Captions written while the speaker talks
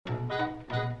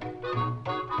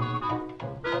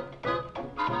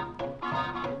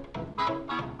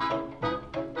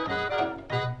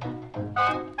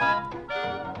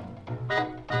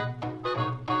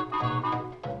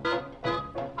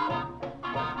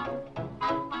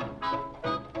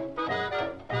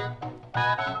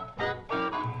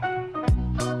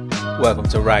Welcome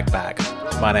to Ragbag.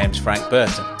 My name's Frank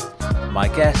Burton. My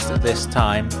guest at this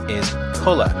time is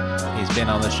Colour. He's been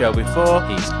on the show before.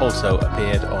 He's also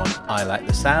appeared on I Like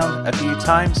the Sound a few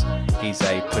times. He's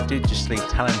a prodigiously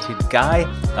talented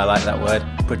guy. I like that word,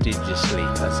 prodigiously.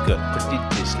 That's good,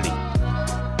 prodigiously.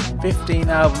 15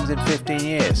 albums in 15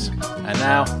 years. And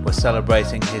now we're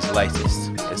celebrating his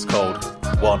latest. It's called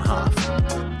One Half.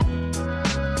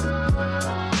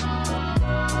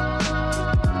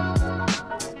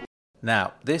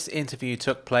 Now, this interview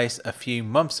took place a few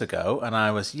months ago and I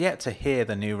was yet to hear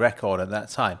the new record at that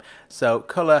time. So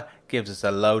Colour gives us a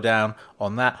lowdown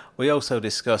on that. We also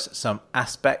discuss some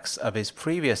aspects of his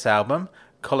previous album,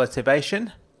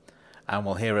 Colourtivation, and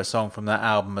we'll hear a song from that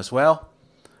album as well.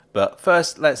 But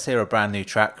first, let's hear a brand new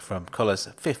track from Colour's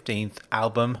 15th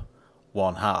album,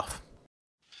 One Half.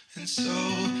 And so,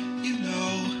 you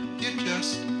know, you're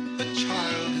just a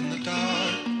child in the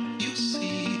dark. You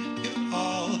see, you're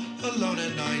all alone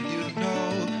at night. You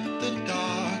know the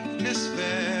darkness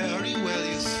very well.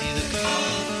 You see the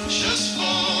conscious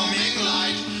forming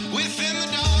light within the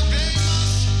dark. They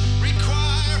must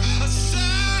require a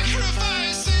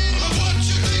sacrificing of what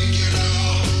you think you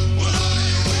know. What are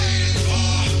you waiting for?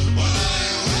 What are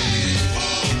you waiting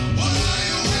for? What are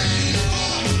you waiting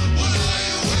for? What are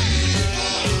you waiting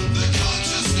for? The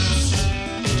consciousness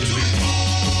to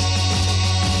evolve.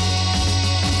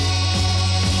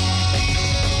 The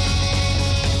consciousness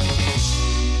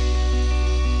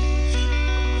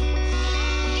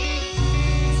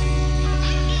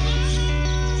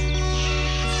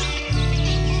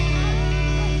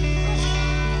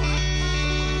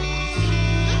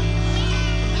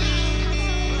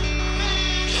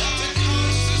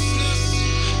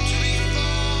to be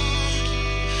formed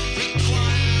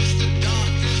requires the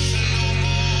darkness and no more.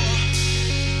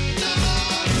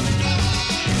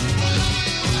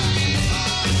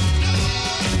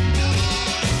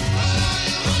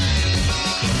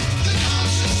 The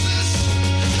consciousness to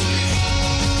be formed.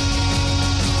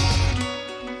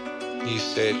 You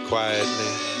say it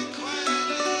quietly,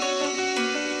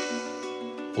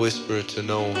 whisper it to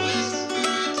no one.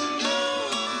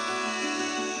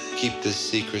 Keep this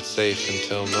secret safe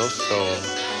until no soul.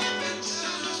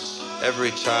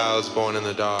 Every child's born in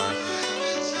the dark.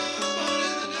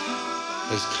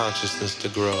 There's consciousness to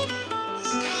grow.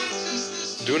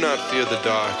 Do not fear the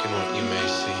dark in what you may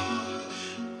see.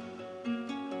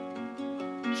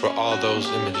 For all those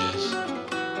images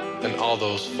and all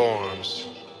those forms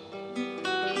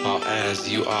are as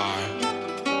you are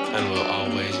and will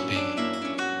always be.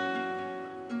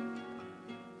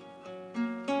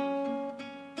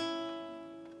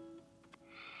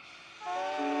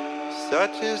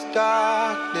 Such is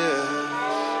darkness,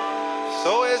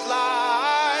 so is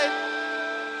light.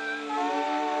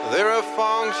 They're a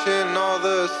function all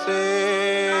the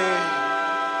same.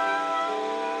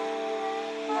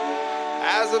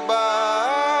 As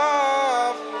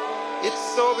above, it's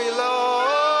so below.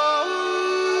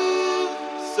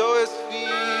 So is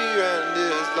fear and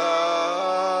is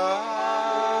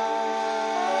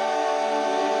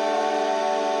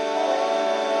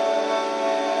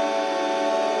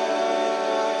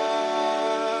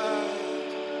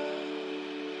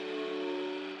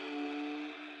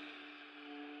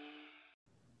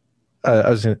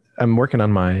I'm working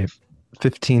on my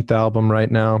 15th album right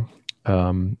now.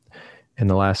 In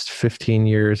the last 15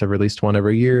 years, I've released one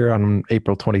every year on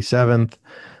April 27th.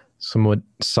 Somewhat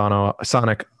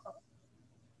sonic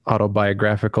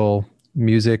autobiographical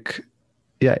music.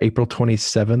 Yeah, April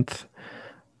 27th,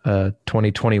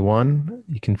 2021.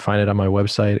 You can find it on my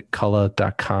website,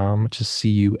 cullah.com, which is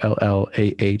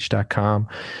cullah.com.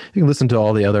 You can listen to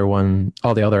all the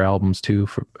other albums too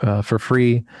for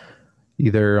free.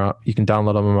 Either you can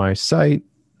download them on my site.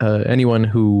 Anyone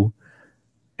who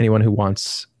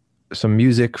wants some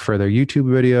music for their YouTube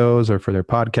videos or for their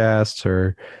podcasts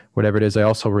or whatever it is. I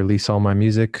also release all my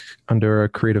music under a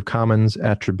Creative Commons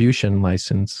attribution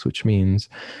license, which means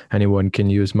anyone can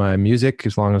use my music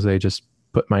as long as they just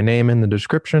put my name in the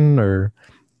description or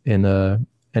in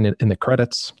the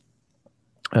credits.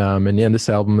 And yeah, this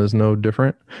album is no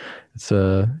different. It's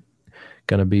going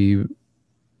to be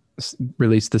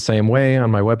released the same way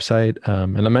on my website.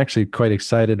 And I'm actually quite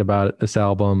excited about this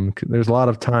album. There's a lot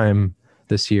of time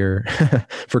this year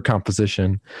for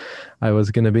composition. I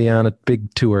was going to be on a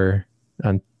big tour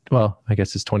I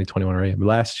guess it's 2021 already. But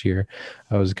last year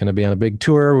I was going to be on a big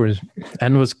tour was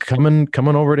coming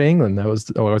over to England. I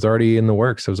was already in the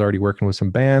works. I was already working with some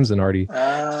bands and already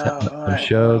setting up some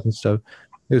shows and stuff.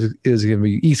 It was going to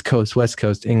be East Coast, West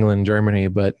Coast, England, Germany,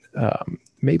 but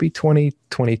maybe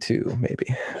 2022,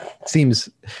 maybe. Seems,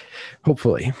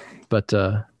 hopefully. But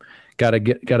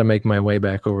gotta make my way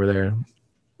back over there.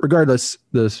 Regardless,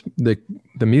 the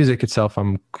music itself,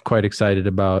 I'm quite excited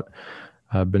about.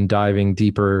 I've been diving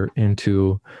deeper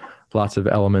into lots of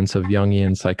elements of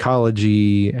Jungian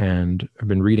psychology, and I've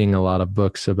been reading a lot of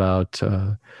books about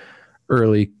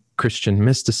early Christian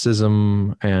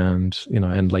mysticism and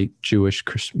late Jewish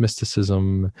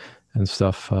mysticism and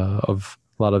stuff, of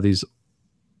a lot of these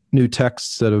new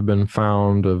texts that have been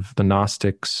found of the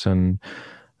Gnostics and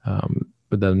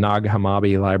the Nag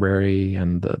Hammadi library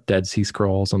and the Dead Sea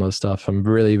Scrolls and those stuff. I'm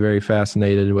really very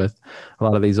fascinated with a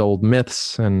lot of these old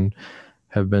myths and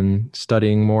have been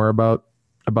studying more about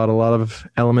a lot of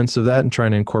elements of that and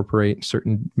trying to incorporate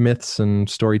certain myths and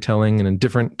storytelling and in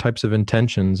different types of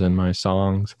intentions in my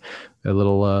songs and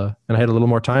I had a little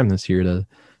more time this year to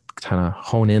kind of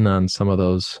hone in on some of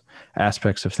those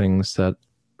aspects of things that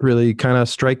really kind of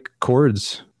strike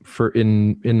chords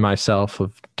in myself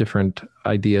of different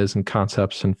ideas and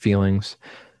concepts and feelings.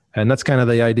 And that's kind of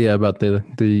the idea about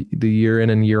the year in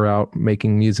and year out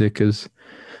making music is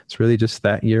it's really just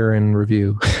that year in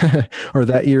review or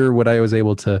that year what I was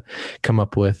able to come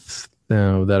up with,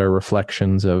 that are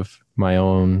reflections of my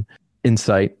own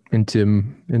insight into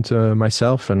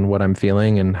myself and what I'm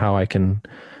feeling and how I can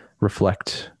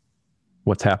reflect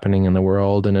what's happening in the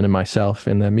world and in myself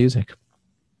in that music.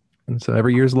 And so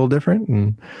every year is a little different.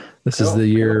 And this is the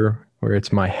year where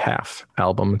it's my half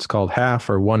album. It's called Half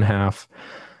or One Half,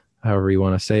 however you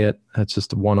want to say it. It's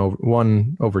just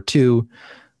one over two.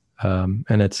 And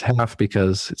it's half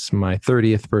because it's my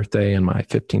 30th birthday and my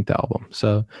 15th album.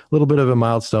 So a little bit of a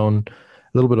milestone.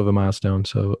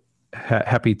 So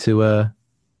happy to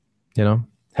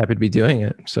be doing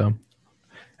it. So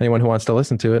anyone who wants to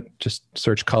listen to it, just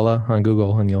search Cullah on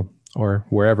Google and or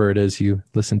wherever it is you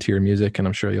listen to your music, and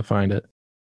I'm sure you'll find it.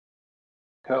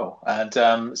 Cool.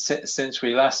 And since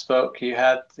we last spoke, you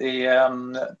had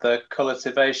the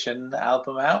Cultivation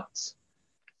album out,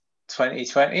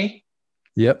 2020.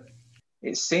 Yep.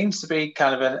 It seems to be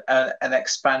kind of an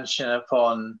expansion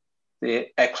upon the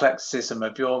eclecticism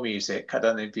of your music. I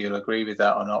don't know if you'll agree with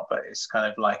that or not, but it's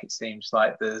kind of like it seems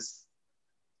like there's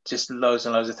just loads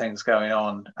and loads of things going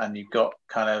on, and you've got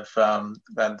kind of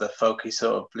the folky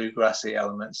sort of bluegrassy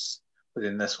elements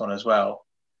within this one as well.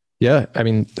 Yeah, I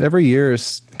mean, every year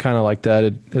is kind of like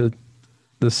that.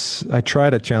 I try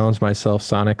to challenge myself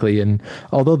sonically, and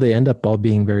although they end up all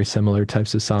being very similar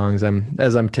types of songs, I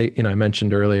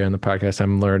mentioned earlier in the podcast,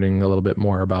 I'm learning a little bit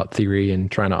more about theory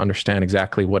and trying to understand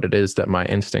exactly what it is that my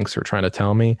instincts are trying to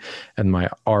tell me. And my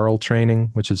aural training,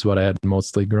 which is what I had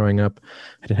mostly growing up,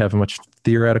 I didn't have much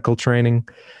theoretical training,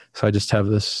 so I just have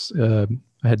this. I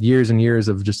had years and years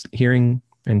of just hearing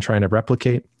and trying to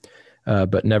replicate,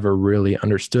 but never really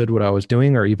understood what I was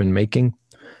doing or even making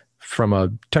from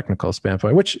a technical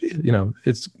standpoint, which,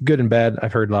 it's good and bad.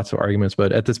 I've heard lots of arguments,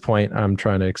 but at this point I'm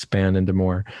trying to expand into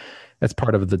more. That's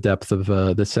part of the depth of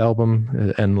this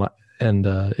album and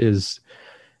is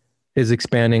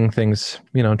expanding things,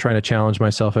 trying to challenge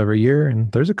myself every year.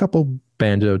 And there's a couple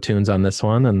banjo tunes on this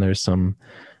one, and there's some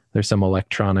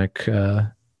electronic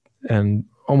and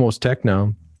almost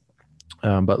techno,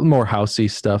 but more housey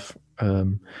stuff.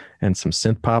 And some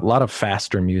synth pop, a lot of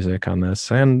faster music on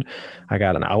this. And I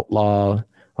got an outlaw,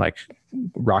 like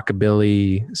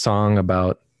rockabilly song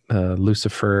about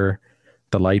Lucifer,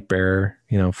 the light bearer,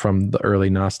 from the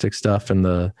early Gnostic stuff and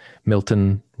the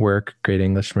Milton work, Great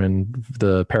Englishman,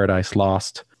 the Paradise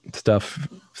Lost stuff.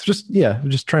 Just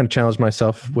trying to challenge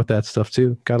myself with that stuff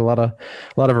too. Got a lot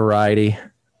of variety,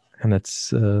 and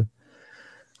it's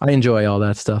I enjoy all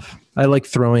that stuff. I like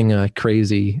throwing a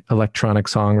crazy electronic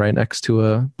song right next to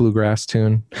a bluegrass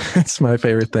tune. It's my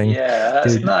favorite thing. Yeah,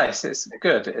 that's nice. It's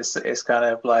good. It's kind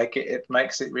of like it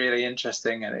makes it really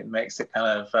interesting, and it makes it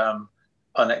kind of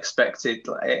unexpected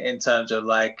in terms of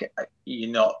like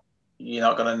you're not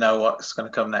going to know what's going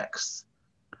to come next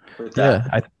with that.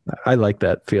 Yeah, I like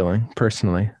that feeling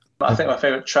personally. I think my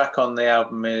favorite track on the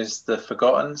album is the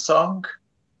Forgotten song.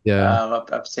 Yeah,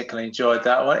 I particularly enjoyed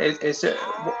that one. Is it?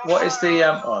 What is the?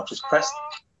 I've just pressed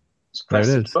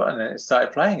the button and it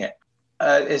started playing it.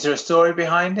 Is there a story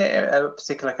behind it? A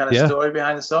particular kind of story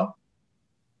behind the song?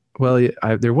 Well,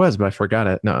 there was, but I forgot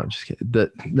it. No, I'm just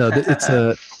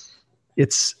kidding.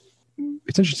 It's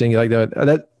interesting. Like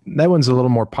that one's a little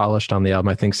more polished on the album.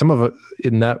 I think some of it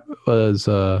in that was.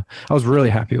 I was really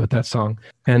happy with that song,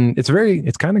 and it's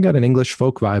kind of got an English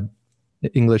folk vibe.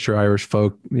 English or Irish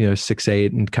folk,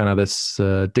 6/8, and kind of this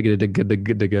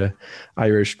digga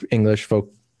Irish English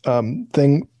folk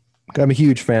thing. I'm a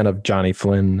huge fan of Johnny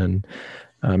Flynn, and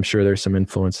I'm sure there's some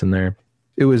influence in there.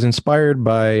 it was inspired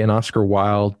by an Oscar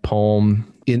Wilde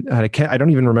poem. I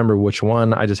don't even remember which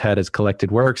one. I just had his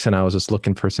collected works, and I was just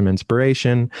looking for some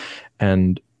inspiration,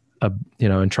 and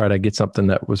and try to get something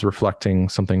that was reflecting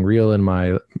something real in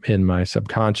my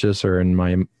subconscious or in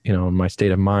my my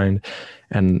state of mind.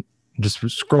 And just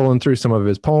scrolling through some of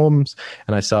his poems,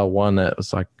 and I saw one that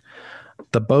was like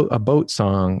a boat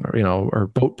song, or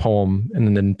boat poem, and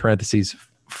then in parentheses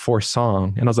for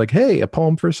song. And I was like, hey, a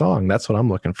poem for song. That's what I'm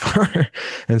looking for.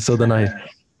 And so then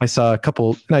I saw a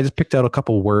couple, and I just picked out a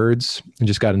couple words and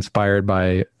just got inspired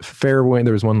by fair wind.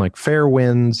 There was one like fair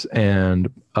winds and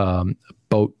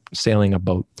boat, sailing a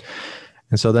boat.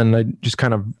 And so then I just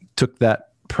kind of took that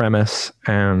premise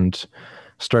and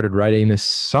started writing this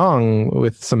song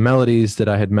with some melodies that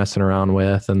I had messing around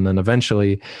with. And then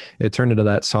eventually it turned into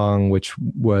that song, which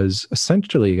was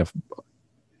essentially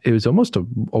it was almost a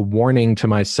warning to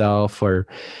myself, or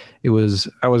I was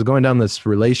going down this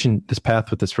path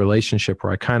with this relationship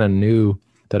where I kind of knew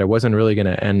that I wasn't really going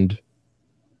to end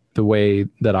the way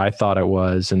that I thought it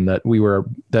was. And that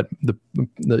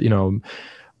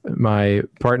my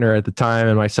partner at the time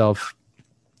and myself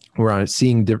were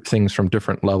seeing things from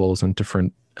different levels and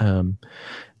different,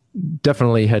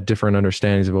 definitely had different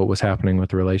understandings of what was happening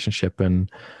with the relationship.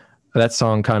 And that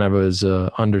song kind of was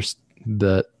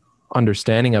the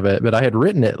understanding of it, but I had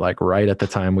written it like right at the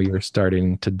time we were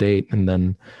starting to date, and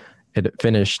then it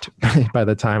finished by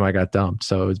the time I got dumped.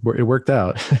 So it worked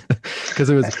out because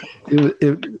the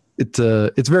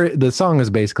song is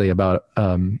basically about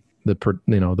the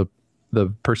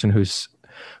person who's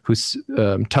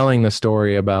telling the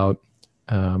story about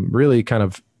really kind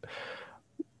of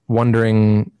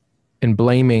wondering and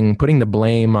putting the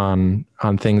blame on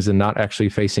things and not actually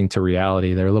facing to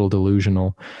reality. They're a little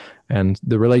delusional. And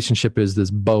the relationship is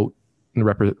this boat,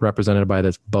 represented by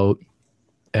this boat,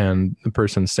 and the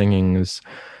person singing is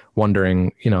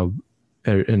wondering,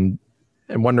 and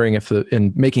wondering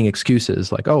and making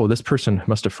excuses like, oh, this person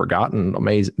must have forgotten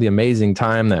the amazing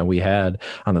time that we had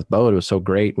on this boat. It was so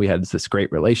great. We had this great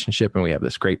relationship, and we have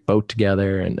this great boat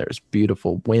together, and there's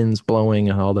beautiful winds blowing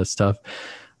and all this stuff.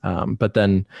 But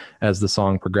then as the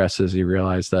song progresses, you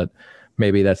realize that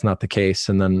maybe that's not the case.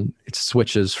 And then it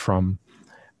switches from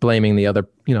blaming the other,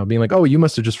 being like, oh, you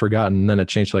must have just forgotten. And then it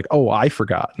changed to like, oh, I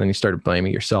forgot. And then you started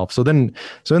blaming yourself. So in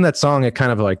that song, it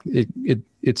kind of like,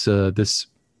 it's this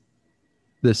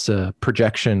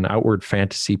projection, outward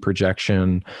fantasy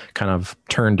projection kind of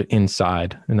turned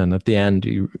inside. And then at the end,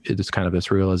 it's kind of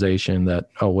this realization that,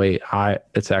 oh, wait,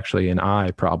 it's actually an I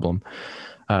problem.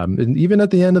 And even at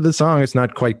the end of the song, it's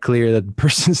not quite clear that the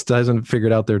person hasn't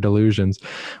figured out their delusions.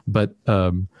 But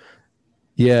like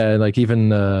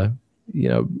even,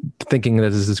 thinking that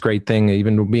this is this great thing,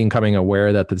 even becoming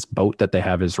aware that this boat that they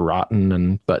have is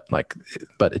rotten, but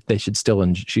she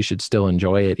should still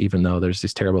enjoy it, even though there's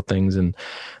these terrible things. And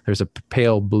there's a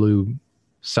pale blue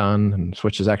sun,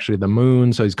 which is actually the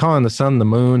moon. So he's calling the sun the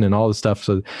moon and all this stuff.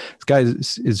 So this guy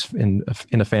is in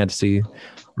a fantasy,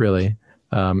 really.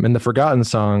 And the Forgotten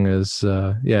Song is,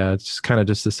 it's kind of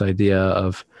just this idea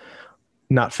of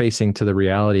not facing to the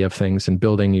reality of things and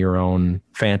building your own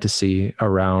fantasy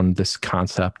around this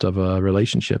concept of a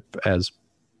relationship, as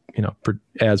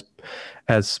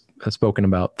spoken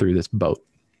about through this boat.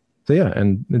 So yeah,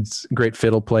 and it's a great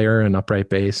fiddle player and upright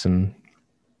bass, and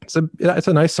it's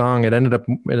a nice song. I ended up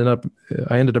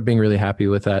being really happy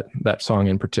with that song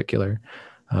in particular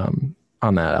on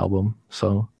that album.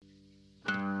 So.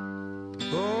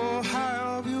 Oh,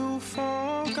 have you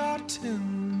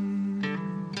forgotten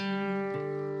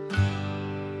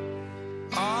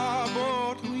our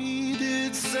boat we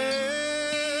did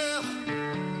sail?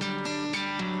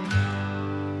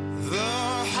 The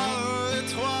hull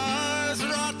it was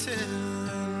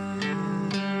rotten,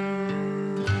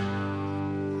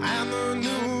 and the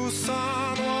new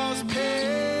sun was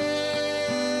pale.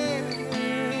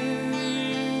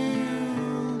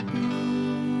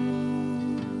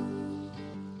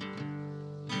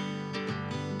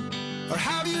 Or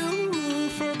have you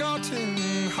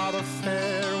forgotten how the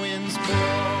fair winds blow?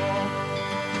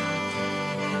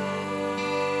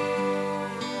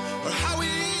 Or how we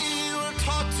were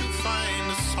taught to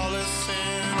find solace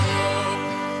in woe?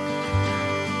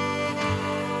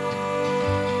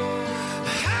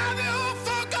 Have you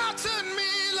forgotten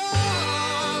me,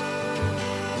 love?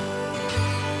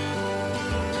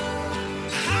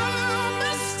 Have you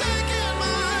mistaken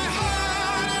my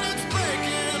heart, and it's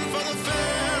breaking for the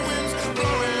fair winds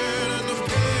blowing in the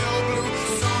pale blue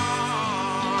sun?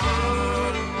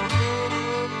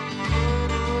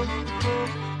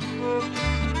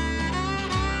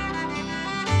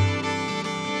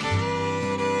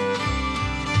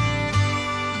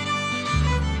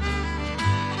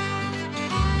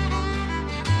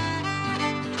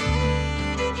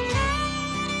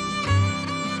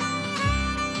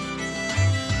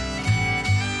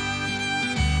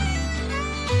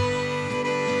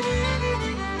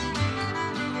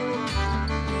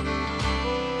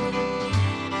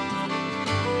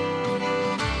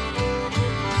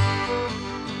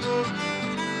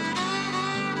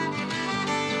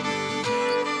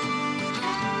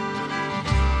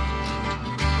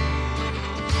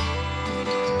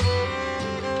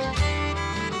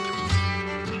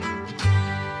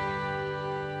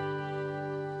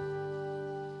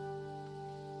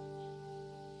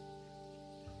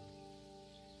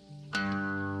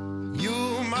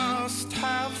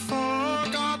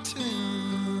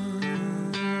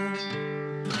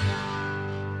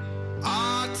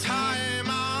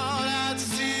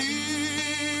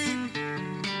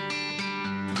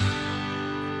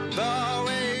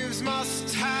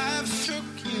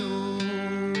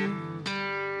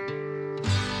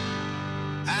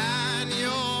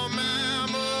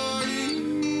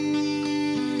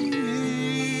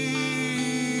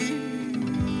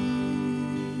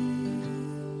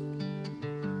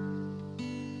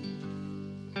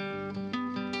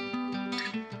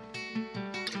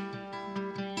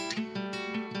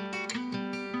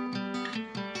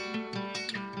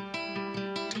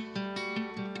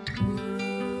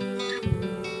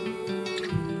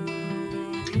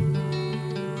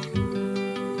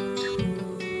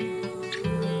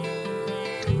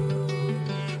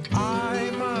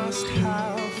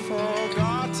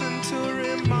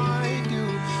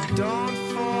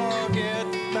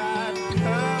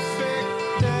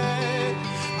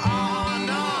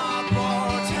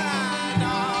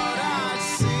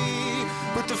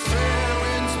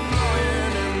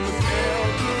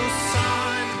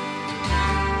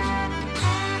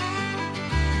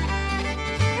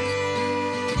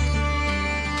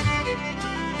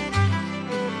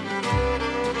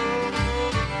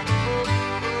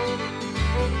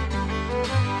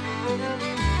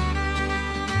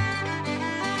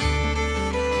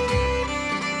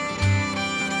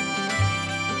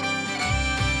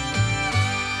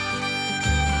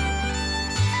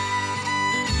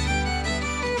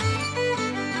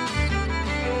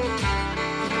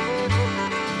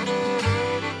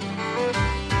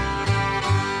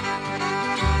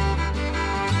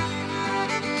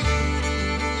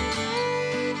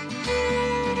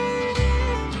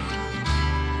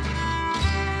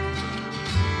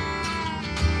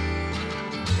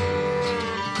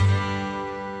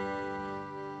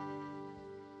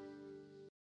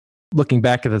 looking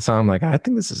back at the song, I'm like, I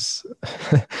think this is,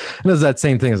 and it's that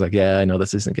same thing. It's like, yeah, I know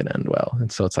this isn't going to end well.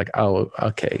 And so it's like, oh,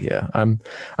 okay, yeah,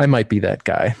 I might be that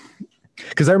guy.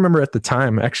 Because I remember at the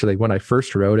time, actually, when I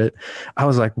first wrote it, I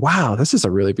was like, wow, this is a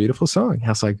really beautiful song. I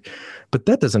was like, but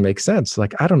that doesn't make sense.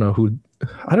 Like, I don't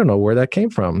know where that came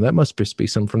from. That must just be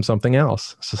from something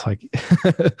else. It's just like,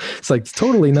 it's like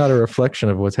totally not a reflection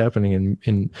of what's happening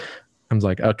in I was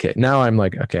like, okay, now I'm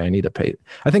like, okay, I need to pay.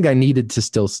 I think I needed to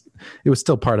still, it was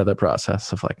still part of the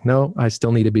process of like, no, I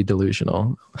still need to be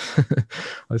delusional.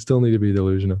 I still need to be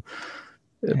delusional.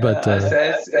 But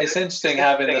it's interesting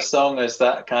having the song as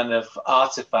that kind of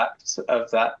artifact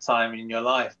of that time in your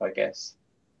life, I guess.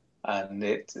 And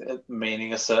it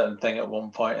meaning a certain thing at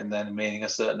one point and then meaning a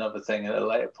certain other thing at a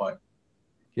later point.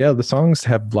 Yeah, the songs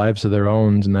have lives of their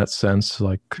own in that sense,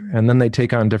 like, and then they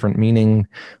take on different meaning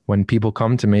when people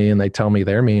come to me and they tell me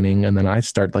their meaning, and then I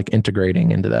start like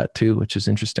integrating into that too, which is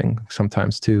interesting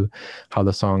sometimes too, how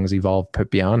the songs evolve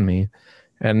beyond me,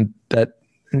 and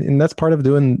that's part of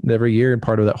doing every year, and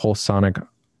part of that whole Sonic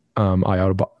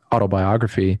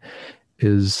autobiography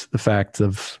is the fact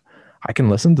of I can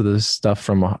listen to this stuff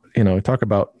from talk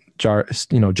about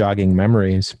jogging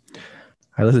memories.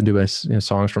 I listened to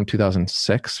songs from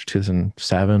 2006,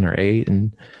 2007, or 8,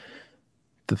 and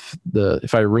the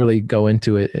if I really go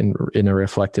into it in a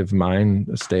reflective mind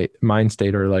state,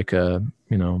 or like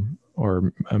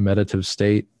or a meditative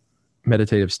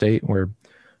state where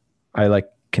I like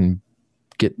can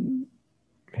get,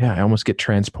 I almost get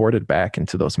transported back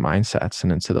into those mindsets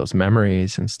and into those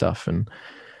memories and stuff, and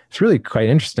it's really quite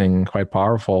interesting, quite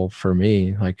powerful for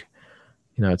me. Like,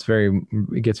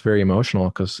 it gets very emotional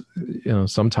because,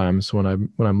 sometimes when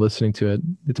I'm listening to it,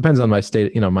 it depends on my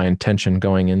state, my intention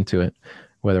going into it,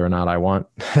 whether or not I want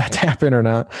that to happen or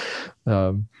not.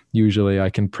 Usually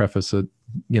I can preface it,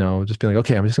 just being like,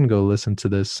 okay, I'm just going to go listen to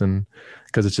this. And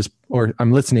because it's just, or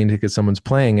I'm listening to because someone's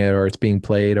playing it or it's being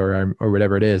played or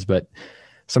whatever it is. But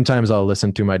sometimes I'll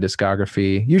listen to my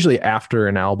discography, usually after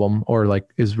an album or like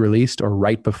is released, or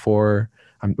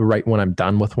right when I'm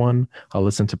done with one, I'll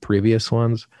listen to previous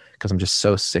ones because I'm just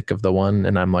so sick of the one.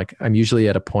 And I'm usually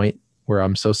at a point where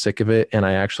I'm so sick of it. And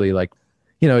I actually like,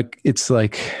 it's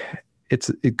like,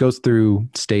 it goes through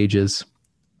stages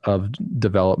of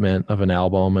development of an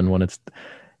album. And when it's,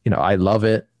 I love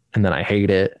it and then I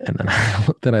hate it. And then,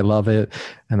 then I love it.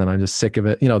 And then I'm just sick of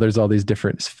it. There's all these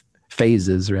different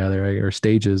phases rather, or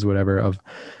stages, whatever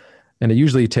and it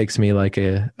usually takes me like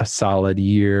a solid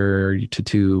year to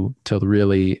two to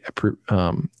really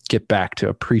get back to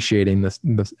appreciating this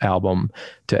album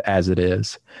as it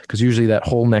is. Because usually that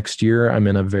whole next year, I'm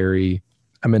in a very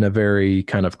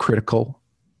kind of critical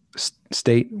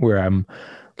state where I'm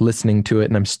listening to it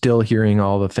and I'm still hearing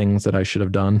all the things that I should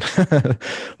have done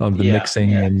of the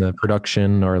mixing and the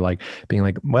production, or like being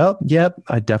like, well,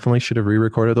 I definitely should have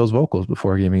re-recorded those vocals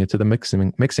before giving it to the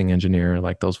mixing engineer.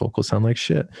 Like, those vocals sound like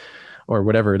shit, or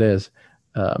whatever it is.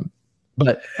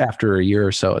 But after a year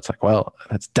or so, it's like, well,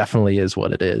 that's definitely is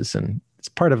what it is. And it's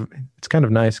kind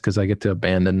of nice because I get to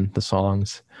abandon the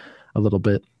songs a little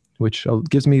bit, which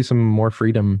gives me some more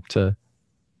freedom to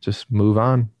just move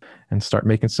on and start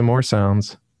making some more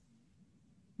sounds.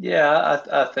 Yeah,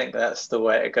 I think that's the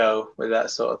way to go with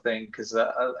that sort of thing, because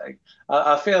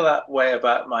I feel that way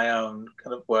about my own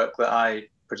kind of work that I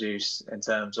produce in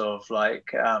terms of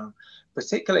like,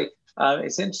 particularly,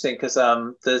 it's interesting because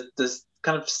there's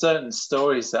kind of certain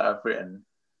stories that I've written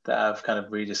that I've kind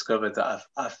of rediscovered that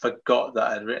I forgot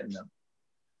that I'd written them.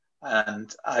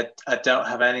 And I don't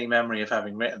have any memory of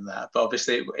having written that, but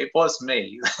obviously it was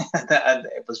me and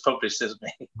it was published as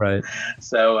me. Right.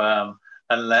 So,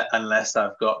 unless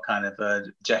I've got kind of a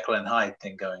Jekyll and Hyde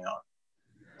thing going on.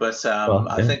 But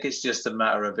I think it's just a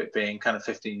matter of it being kind of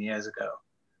 15 years ago,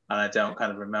 and I don't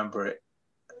kind of remember it,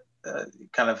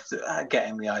 kind of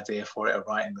getting the idea for it or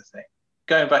writing the thing.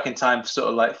 Going back in time, sort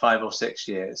of like 5 or 6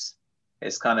 years,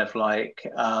 it's kind of like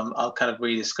I'll kind of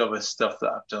rediscover stuff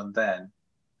that I've done then.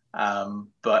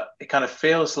 But it kind of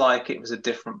feels like it was a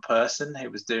different person who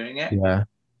was doing it. Yeah.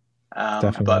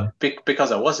 But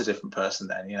because I was a different person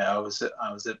then, I was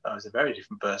a very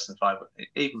different person 5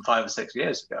 or 6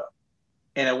 years ago.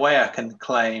 In a way, I can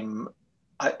claim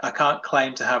I can't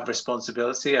claim to have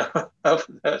responsibility over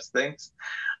those things,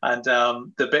 and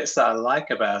the bits that I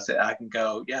like about it, I can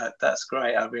go, yeah, that's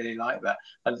great, I really like that.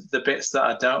 And the bits that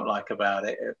I don't like about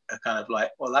it are kind of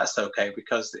like, well, that's okay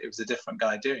because it was a different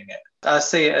guy doing it. I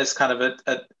see it as kind of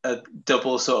a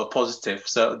double sort of positive.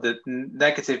 So the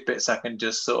negative bits I can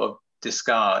just sort of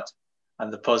discard,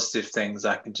 and the positive things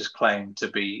I can just claim to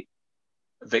be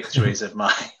victories of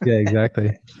mine. Yeah,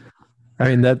 exactly. I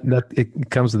mean, that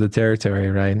it comes with the territory,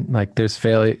 right? Like there's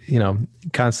failure,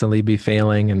 constantly be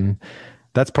failing. And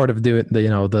that's part of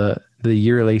the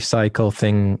yearly cycle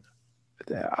thing.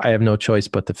 I have no choice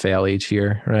but to fail each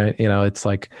year, right? It's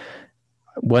like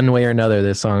one way or another,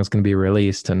 this song is going to be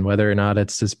released, and whether or not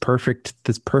it's this perfect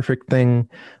thing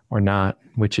or not,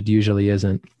 which it usually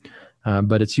isn't,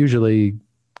 but it's usually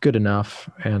good enough.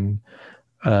 And,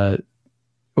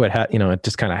 it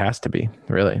just kind of has to be,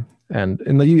 really. And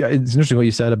it's interesting what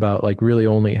you said about like really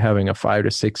only having a 5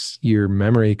 to 6 year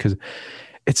memory, because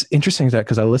it's interesting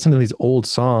because I listen to these old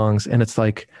songs and it's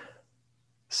like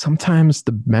sometimes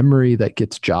the memory that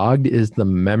gets jogged is the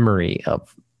memory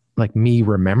of like me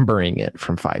remembering it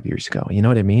from 5 years ago. You know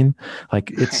what I mean?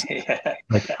 Like it's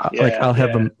I'll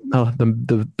have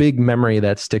the big memory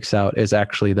that sticks out is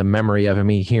actually the memory of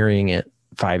me hearing it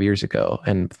 5 years ago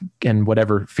and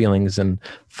whatever feelings and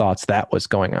thoughts that was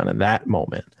going on in that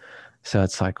moment. So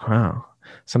it's like, wow,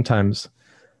 sometimes,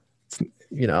 and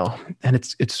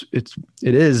it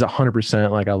is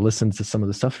 100% like I'll listen to some of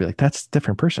the stuff, be like, that's a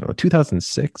different person.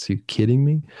 2006, are you kidding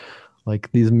me?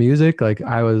 Like these music, like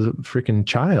I was a freaking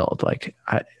child. Like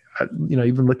I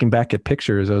even looking back at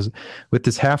pictures, I was with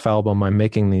this half album, I'm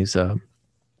making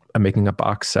a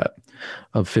box set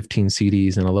of 15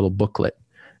 CDs and a little booklet.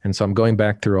 And so I'm going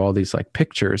back through all these like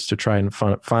pictures to try and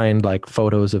find like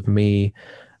photos of me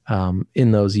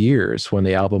in those years when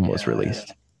the album was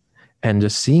released, and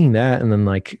just seeing that, and then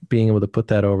like being able to put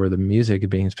that over the music and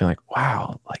being like,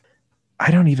 wow, like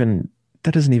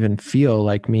that doesn't even feel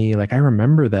like me. Like I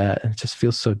remember that, and it just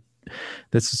feels so.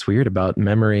 That's what's weird about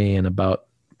memory and about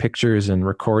pictures and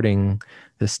recording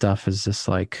this stuff, is just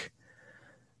like,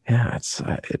 yeah,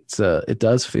 it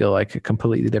does feel like a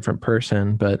completely different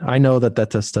person. But I know that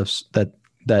the stuff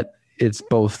that it's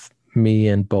both me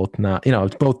and both not.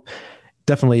 It's both.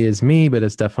 Definitely is me, but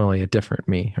it's definitely a different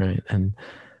me, right? And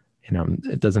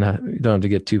it doesn't have, you don't have to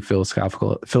get too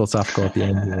philosophical at the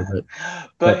end here,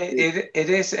 but it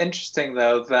is interesting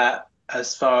though that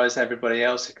as far as everybody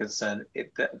else is concerned,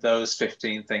 those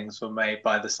 15 things were made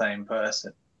by the same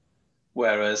person,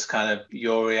 whereas kind of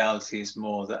your reality is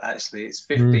more that actually it's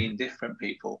 15 different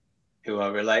people who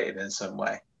are related in some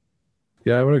way.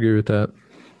 Yeah, I would agree with that.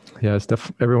 Yeah, it's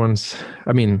everyone's.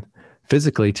 I mean,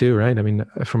 physically too, right? I mean,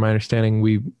 from my understanding,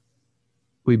 we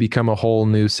become a whole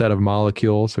new set of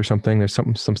molecules or something. There's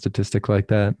some statistic like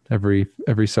that every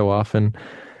so often.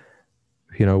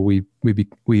 We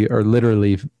are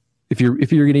literally, if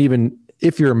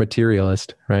you're a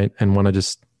materialist, right, and want to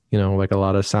just, like a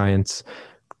lot of science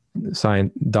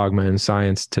dogma and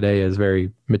science today is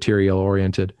very material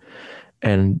oriented,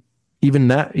 and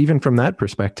even from that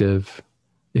perspective,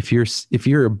 if you're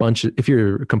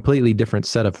a completely different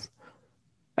set of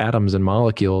atoms and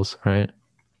molecules, right?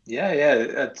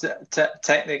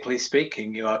 Technically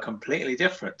speaking, you are completely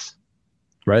different,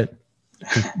 right?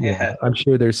 Yeah, I'm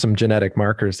sure there's some genetic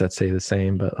markers that say the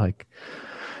same, but like,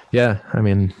 yeah, I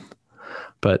mean,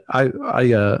 but I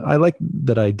like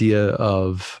that idea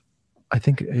of, I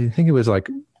think it was like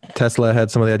Tesla had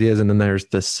some of the ideas, and then there's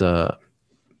this have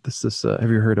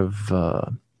you heard of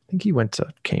I think he went to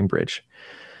Cambridge,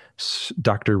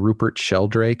 Dr. Rupert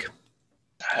Sheldrake?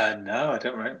 No, I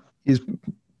don't know. He's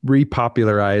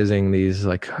repopularizing these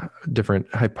like different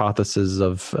hypotheses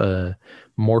of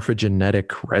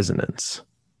morphogenetic resonance,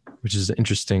 which is an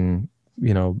interesting,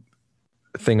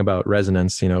 thing about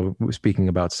resonance. Speaking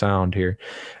about sound here,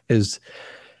 is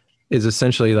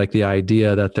essentially like the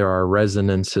idea that there are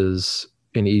resonances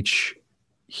in each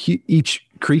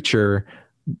creature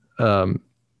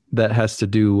that has to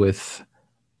do with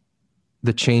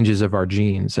the changes of our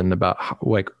genes, and about how,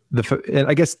 like and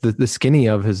I guess the skinny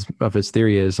of his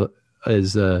theory is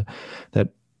that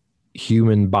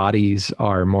human bodies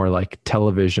are more like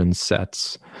television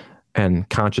sets, and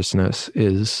consciousness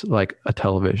is like a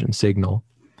television signal.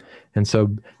 And so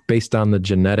based on the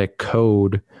genetic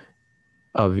code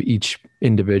of each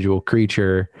individual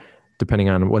creature, depending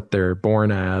on what they're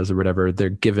born as or whatever,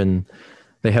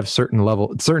 they have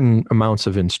certain amounts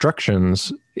of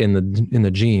instructions in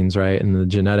the genes, right, in the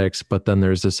genetics, but then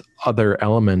there's this other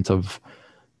element of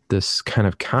this kind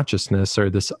of consciousness, or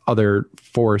this other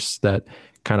force that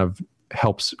kind of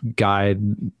helps guide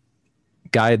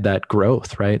that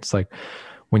growth, right? It's like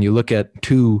when you look at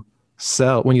a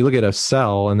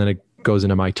cell and then it goes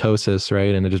into mitosis,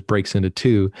 right, and it just breaks into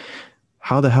two,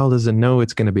 how the hell does it know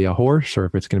it's going to be a horse or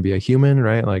if it's going to be a human,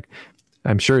 right? Like,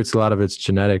 I'm sure a lot of it's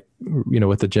genetic,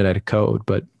 with the genetic code,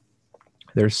 but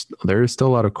there is still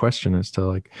a lot of question as to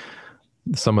like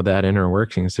some of that inner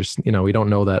workings. There's, we don't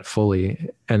know that fully.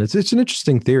 And it's an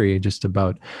interesting theory just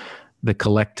about the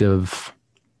collective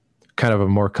kind of a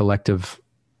more collective,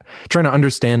 trying to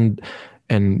understand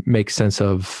and make sense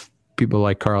of people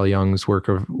like Carl Jung's work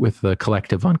with the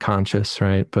collective unconscious,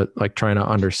 right? But like trying to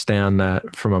understand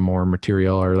that from a more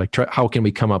material, or like how can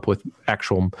we come up with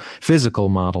actual physical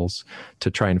models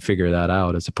to try and figure that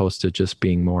out, as opposed to just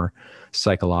being more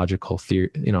psychological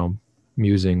theory,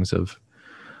 musings of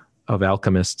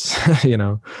alchemists,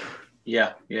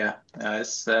 Yeah.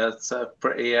 It's a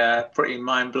pretty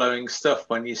mind-blowing stuff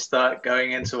when you start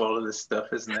going into all of this stuff,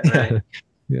 isn't it? Really?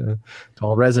 Yeah, it's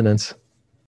all resonance.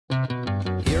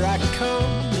 Here I come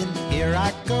and here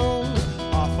I go,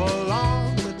 off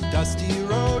along the dusty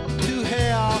road to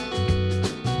hell.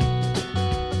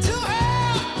 To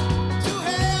hell, to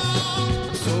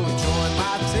hell. So join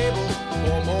my table,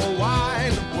 pour more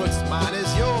wine. What's mine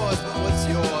is yours, but what's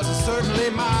yours is certainly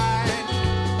mine.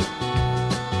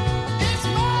 It's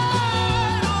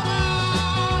mine, oh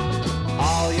mine.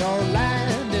 All your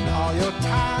land and all your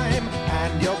time,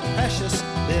 and your precious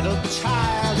little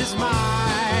child is mine.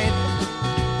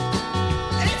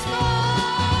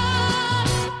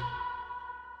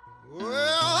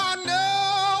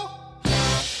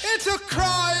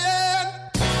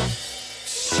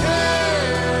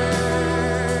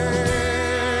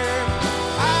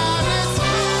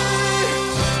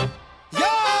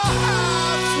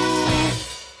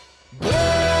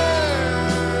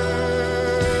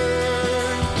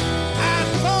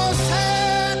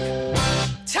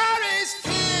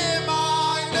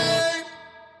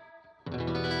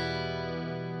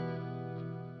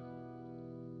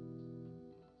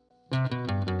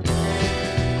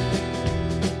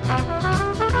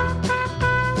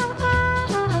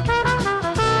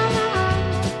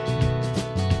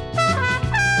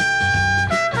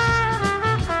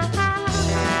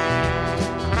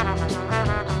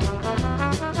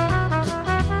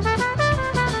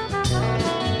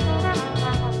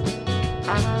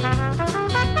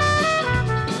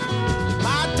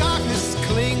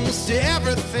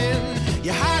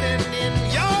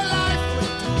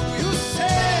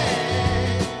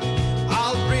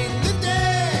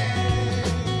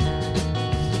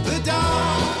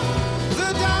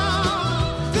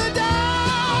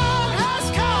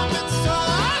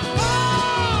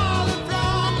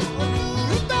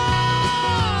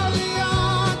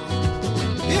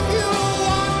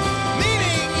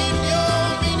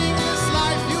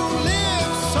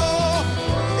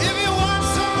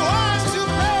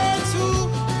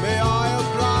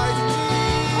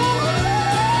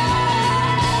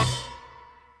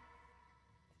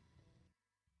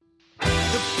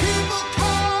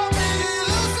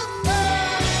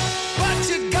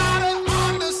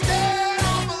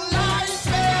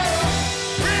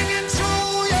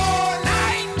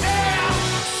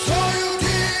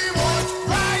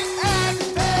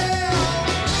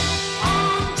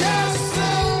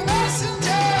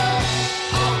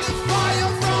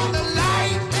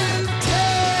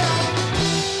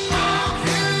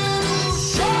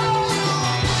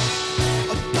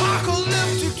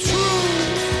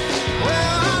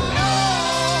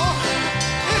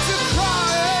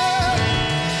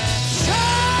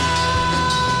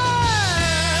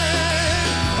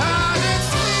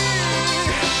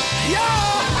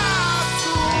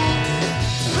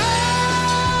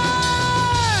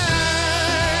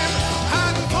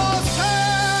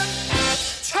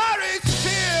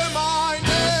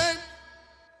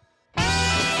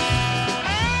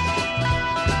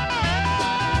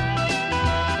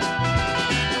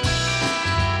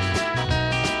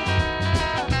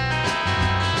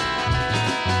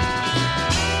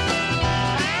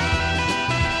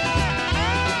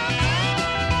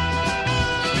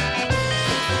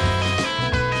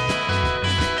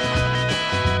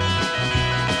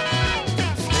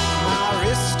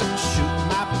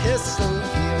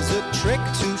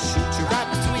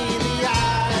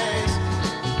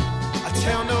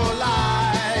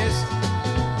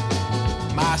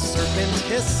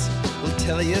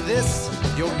 Tell you this,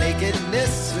 your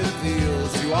nakedness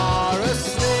reveals you are a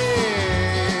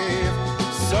slave,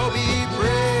 so be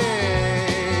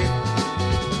brave.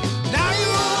 Now you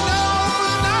know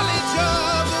the knowledge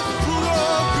of the fruit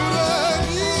of good and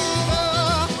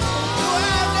evil. You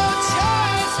have no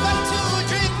choice but to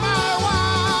drink my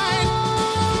wine.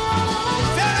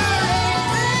 Venerate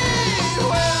me,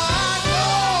 well I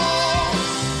know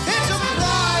it's a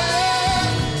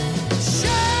crying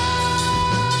shame.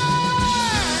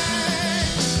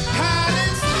 And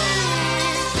it's me,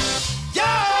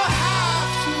 your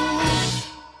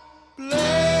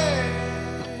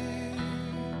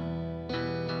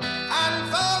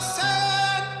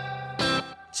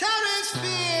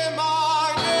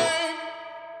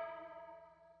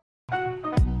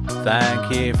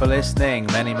Thank you for listening.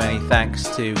 Many, many thanks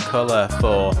to Colour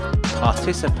for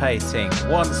participating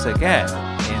once again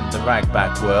in the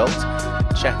Ragbag world.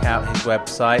 Check out his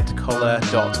website,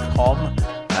 colour.com.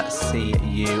 That's C-U-L-L-A-H.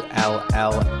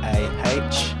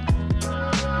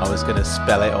 I was going to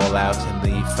spell it all out in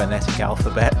the phonetic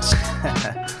alphabet,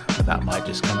 but that might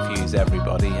just confuse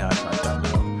everybody. I don't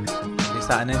know. Is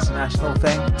that an international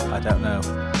thing? I don't know.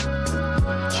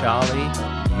 Charlie,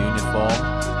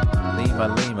 Uniform,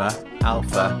 Lima,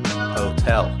 Alpha,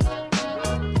 Hotel.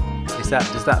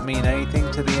 Does that mean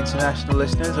anything to the international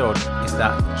listeners, or is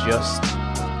that just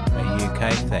a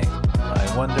UK thing?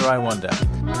 I wonder.